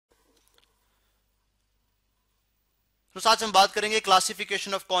तो साथ हम बात करेंगे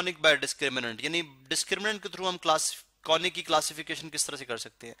classification of conic bye discriminant, यानी डिस्क्रिमिनेंट के थ्रू हम कॉनिक की क्लासिफिकेशन किस तरह से कर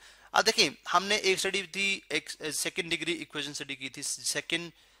सकते हैं। अब देखिए हमने एक स्टडी थी, एक सेकंड डिग्री इक्वेशन स्टडी की थी,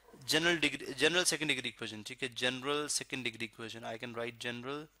 second general second degree equation, ठीक है, general second degree equation, I can write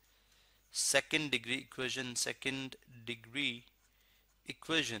general second degree equation, second degree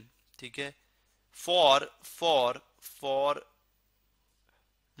equation, ठीक है, for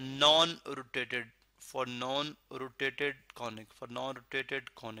non rotated, for non rotated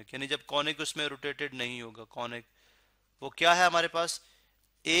conic, यानी जब कॉनिक उसमें rotated नहीं होगा कॉनिक, वो क्या है हमारे पास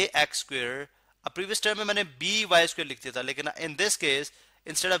ए एक्स स्क्वेयर। अब प्रीवियस टर्म में मैंने बी वाई स्क्वेयर लिख दिया था, लेकिन in this case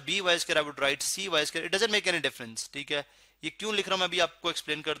instead of B Y square I would write C Y square, it doesn't make any difference, ठीक है। ये क्यों लिख रहा हूं मैं अभी आपको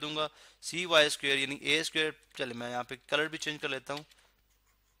एक्सप्लेन कर दूंगा। सी वाई स्क्वेयर यानी ए स्क्वेयर, चले मैं यहाँ पे कलर भी चेंज कर लेता हूँ,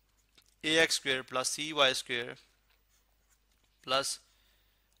 ए x square plus C Y square plus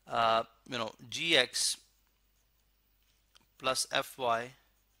ji x plus F Y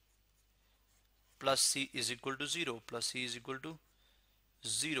plus c is equal to 0, plus c is equal to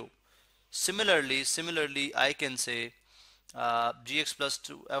 0. Similarly I can say gx plus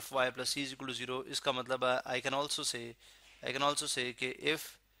 2fy plus c is equal to 0. इसका मतलब है I can also say कि if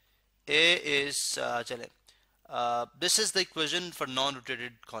a is चले this is the equation for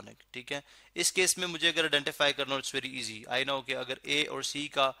non-rotated conic, ठीक है। इस case में मुझे अगर आइडेंटिफाई करना, it's very easy, I know कि अगर a और c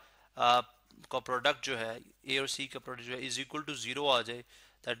का प्रोडक्ट जो है, a और c का प्रोडक्ट जो है इज इक्वल टू 0 आ जाए,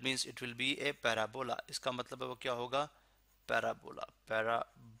 that means it will be a parabola। इसका मतलब है वो क्या होगा,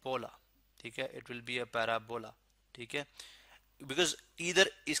 parabola, ठीक है, it will be a parabola, ठीक है, because either,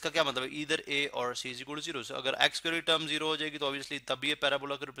 इसका क्या मतलब है, either a और c is equal to 0। so अगर x स्क्वायर की टर्म 0 हो जाएगी तो ऑब्वियसली तब ये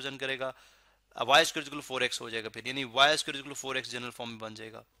पैराबोला को रिप्रेजेंट करेगा, y स्क्वायर इक्वल 4x हो जाएगा फिर, यानी y square equal 4x general form में बन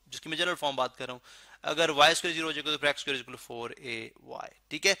जाएगा, जिसकी मैं जनरल फॉर्म बात कर रहा हूँ। अगर y स्क्वायर 0 हो जाएगा तो फिर x स्क्वायर इक्वल 4ay,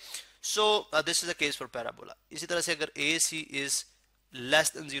 ठीक है। So this is the case for parabola. इसी तरह से अगर ac इज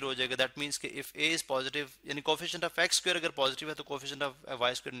लेस देन 0 हो जाएगा, दैट मींस कि इफ a इज पॉजिटिव, यानी कोएफिशिएंट ऑफ x स्क्वायर अगर पॉजिटिव है तो coefficient of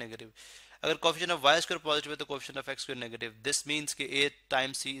y square negative, अगर coefficient of y square positive है तो coefficient of x square negative, this means कि a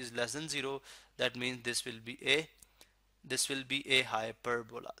times c is less than 0, that means this will be a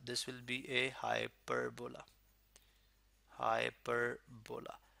hyperbola, this will be a hyperbola,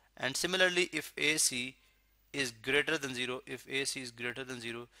 and similarly if AC is greater than 0, if AC is greater than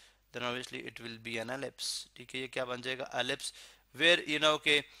 0 then obviously it will be an ellipse, ठीक है। ये क्या बन जाएगा, ellipse, where you know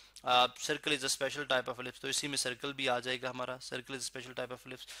के circle is a special type of ellipse, तो इसी में circle भी आ जाएगा हमारा, circle is a special type of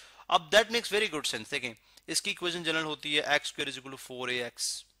ellipse। अब that makes very good sense। देखें इसकी इक्वेशन जनरल होती है x square is equal to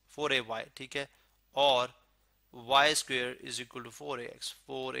 4ay, ठीक है, और y square is equal to 4ax,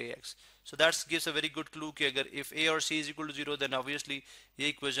 so that gives a very good clue कि अगर if a और c is equal to 0 then obviously ये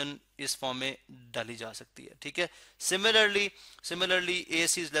इक्वेशन इस फॉर्म में डाली जा सकती है, ठीक है। Similarly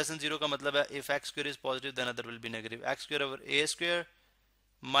ac is less than 0 का मतलब है if x square is positive then other will be negative, x square over a square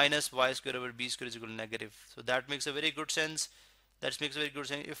minus y square over b square is equal to negative, so that makes a very good sense,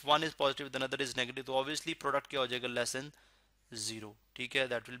 if one is positive then other is negative, तो obviously product क्या हो जाएगा, less than 0, ठीक है,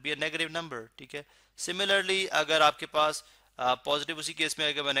 that will be a negative number, ठीक है। Similarly अगर आपके पास पॉजिटिव उसी केस में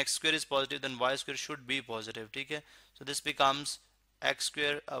अगर x square is positive then y square should be positive, ठीक है। so this becomes x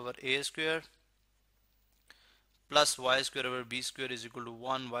square over a square plus y square over b square is equal to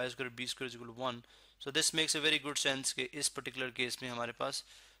 1, y square b square is equal to 1, so this makes a very good sense कि इस particular case में हमारे पास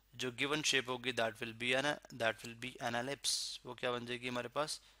जो given shape होगी that will be an ellipse, वो क्या बन जाएगी हमारे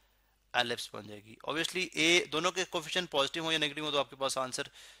पास, एलिप्स बन जाएगी। ऑब्वियसली ए दोनों के कोएफिशिएंट पॉजिटिव हो या नेगेटिव हो तो आपके पास आंसर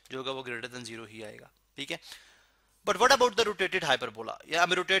जो होगा वो ग्रेटर देन 0 ही आएगा, ठीक है। But what about the rotated hyperbola या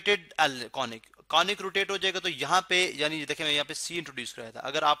रोटेटेड कॉनिक रोटेट हो जाएगा तो यहाँ पे, यानी देखिए मैं यहाँ पे सी इंट्रोड्यूस कराया था,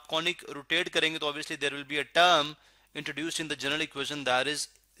 अगर आप कॉनिक रोटेट करेंगे तो obviously there will be a term introduced in the general equation, that is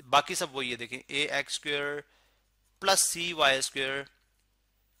बाकी सब वही है, देखें ए x square plus C Y square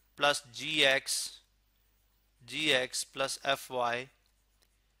plus ji x plus F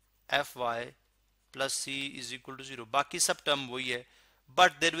Y plus c is equal to 0, बाकी सब term वही है,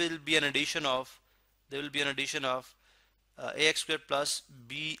 but there will be an addition of ax square plus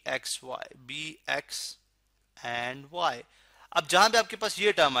bx and y। अब जहां पे आपके पास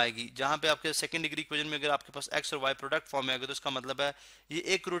ये term आएगी, जहां पे आपके सेकंड डिग्री इक्वेशन में अगर आपके पास x और y प्रोडक्ट फॉर्म में आएगा तो इसका मतलब है ये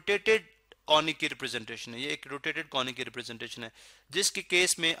एक रोटेटेड कॉनिक की रिप्रेजेंटेशन है, ये एक रोटेटेड कॉनिक की रिप्रेजेंटेशन है, जिसके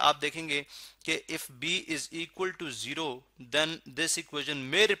केस में आप देखेंगे कि if b is equal to 0 then this equation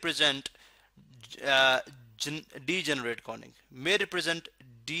may represent degenerate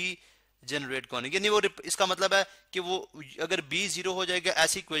conic, यानी वो इसका मतलब है कि वो अगर b 0 हो जाएगा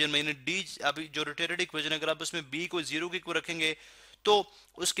ऐसी इक्वेशन में, यानी d अभी जो रोटेटेड इक्वेशन अगर आप उसमें b को 0 की को रखेंगे तो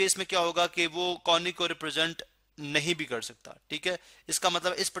उस केस में क्या होगा कि वो कॉनिक को रिप्रेजेंट नहीं भी कर सकता, ठीक है। इसका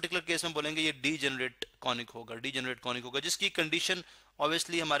मतलब इस पर्टिकुलर केस में बोलेंगे ये डीजेनरेट कॉनिक होगा, डीजेनरेट कॉनिक होगा, जिसकी कंडीशन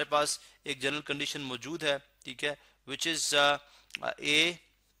ऑब्वियसली हमारे पास एक जनरल कंडीशन मौजूद है, ठीक है, विच इज ए,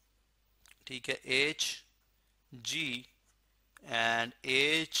 ठीक है, H G and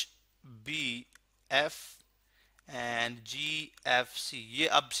H B F and ji F C. ये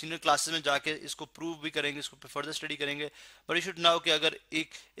अब सीनियर क्लासेस में जाके इसको प्रूव भी करेंगे, इसको फर्दर स्टडी करेंगे। बट यू शुड नाउ कि अगर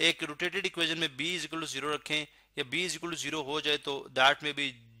एक रोटेटेड इक्वेशन में b इज इक्वल टू 0 रखें या b इज इक्वल टू 0 हो जाए तो दैट में भी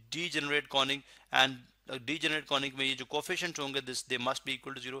degenerate conic, and degenerate conic में ये जो कोफिशिएंट होंगे this they must be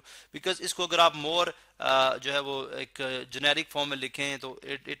equal to 0, because इसको अगर आप मोर जो है वो एक जेनेरिक फॉर्म में लिखें तो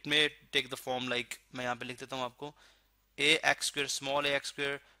it may take the form like, मैं यहाँ पे लिख देता हूँ आपको, ए एक्स स्क्वेयर, स्मॉल ए एक्स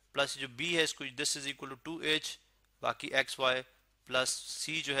स्क्वेयर प्लस जो b है इसको this is equal to 2h, बाकी एक्स वाई प्लस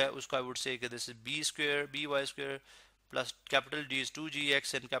सी जो है उसको I would say this is B square B Y square plus capital D is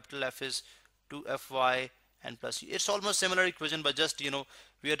 2gx and capital f is 2fy and plus c. It's almost similar equation, but just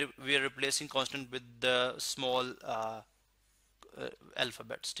we are replacing constant with the small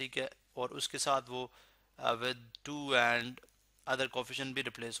alphabets, ठीक है, और उसके साथ वो with 2 and other coefficient भी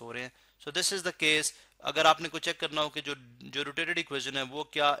replace हो रहे हैं. So this is the case. अगर आपने को चेक करना हो कि जो रोटेटेड इक्वेशन है वो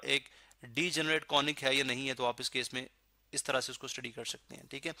क्या एक डीजेनरेट कॉनिक है या नहीं है, तो आप इस केस में इस तरह से उसको स्टडी कर सकते हैं,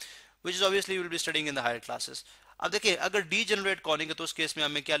 ठीक है, which is obviously will be studying in the higher classes. अब देखिए अगर डीजेनरेट कॉनिक है तो उस केस में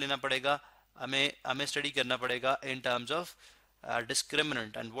हमें क्या लेना पड़ेगा, हमें स्टडी करना पड़ेगा in terms of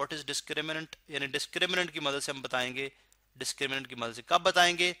discriminant. And what is discriminant, यानी डिस्क्रिमिनेंट की मदद से हम बताएंगे, डिस्क्रिमिनेंट की मदद से कब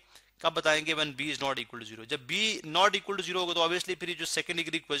बताएंगे when b is not equal to 0. जब b नॉट इक्वल टू 0 होगा तो ऑब्वियसली फिर जो सेकंड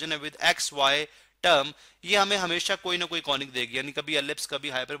डिग्री इक्वेशन है विद एक्स वाई टर्म, ये हमें हमेशा कोई ना कोई कॉनिक देगी, यानी कभी एलिप्स, कभी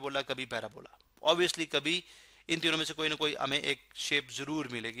हाइपरबोला, कभी पैराबोला, ऑब्वियसली कभी इन तीनों में से कोई ना कोई हमें एक शेप जरूर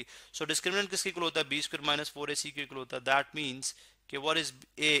मिलेगी. सो डिस्क्रिमिनेंट किसके इक्वल होता है, बी स्क्वायर माइनस 4ac के इक्वल होता है. दैट मींस कि what is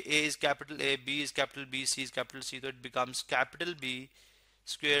a is capital A, b is capital B, c is capital C, तो it becomes capital B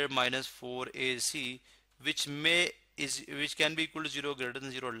square minus 4ac which can be equal to 0, greater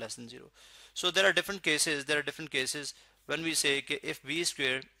than 0 or less than 0. So there are different cases when we say कि if b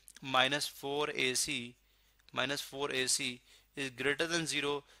square minus 4ac is greater than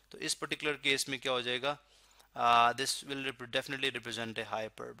 0, तो इस particular case में क्या हो जाएगा, this will definitely represent a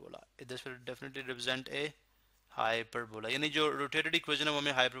hyperbola. This will definitely represent a hyperbola, यानी जो rotated equation है वो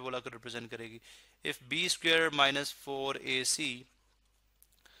हमें hyperbola को represent करेगी. If b square minus 4ac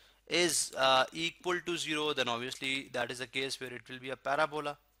is equal to 0, then obviously that is the case where it will be a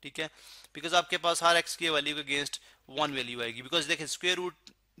parabola, ठीक है, because आपके पास हर x की वैल्यू के अगेंस्ट 1 वैल्यू आएगी, because देखें स्क्वायर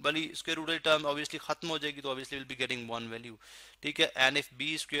रूट वाली टर्म ऑब्वियसली खत्म हो जाएगी, तो obviously will be getting 1 value, ठीक है. and if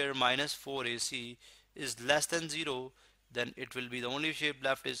b square minus 4ac is less than 0, then it will be the only shape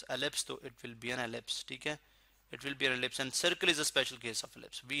left is ellipse, so it will be an ellipse, ठीक है, it will be an ellipse. And circle is a special case of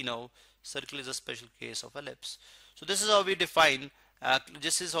ellipse. We know circle is a special case of ellipse. So this is how we define,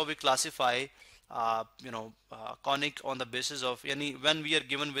 this is how we classify conic on the basis of, yani when we are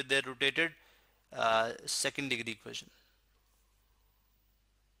given with the rotated second degree equation.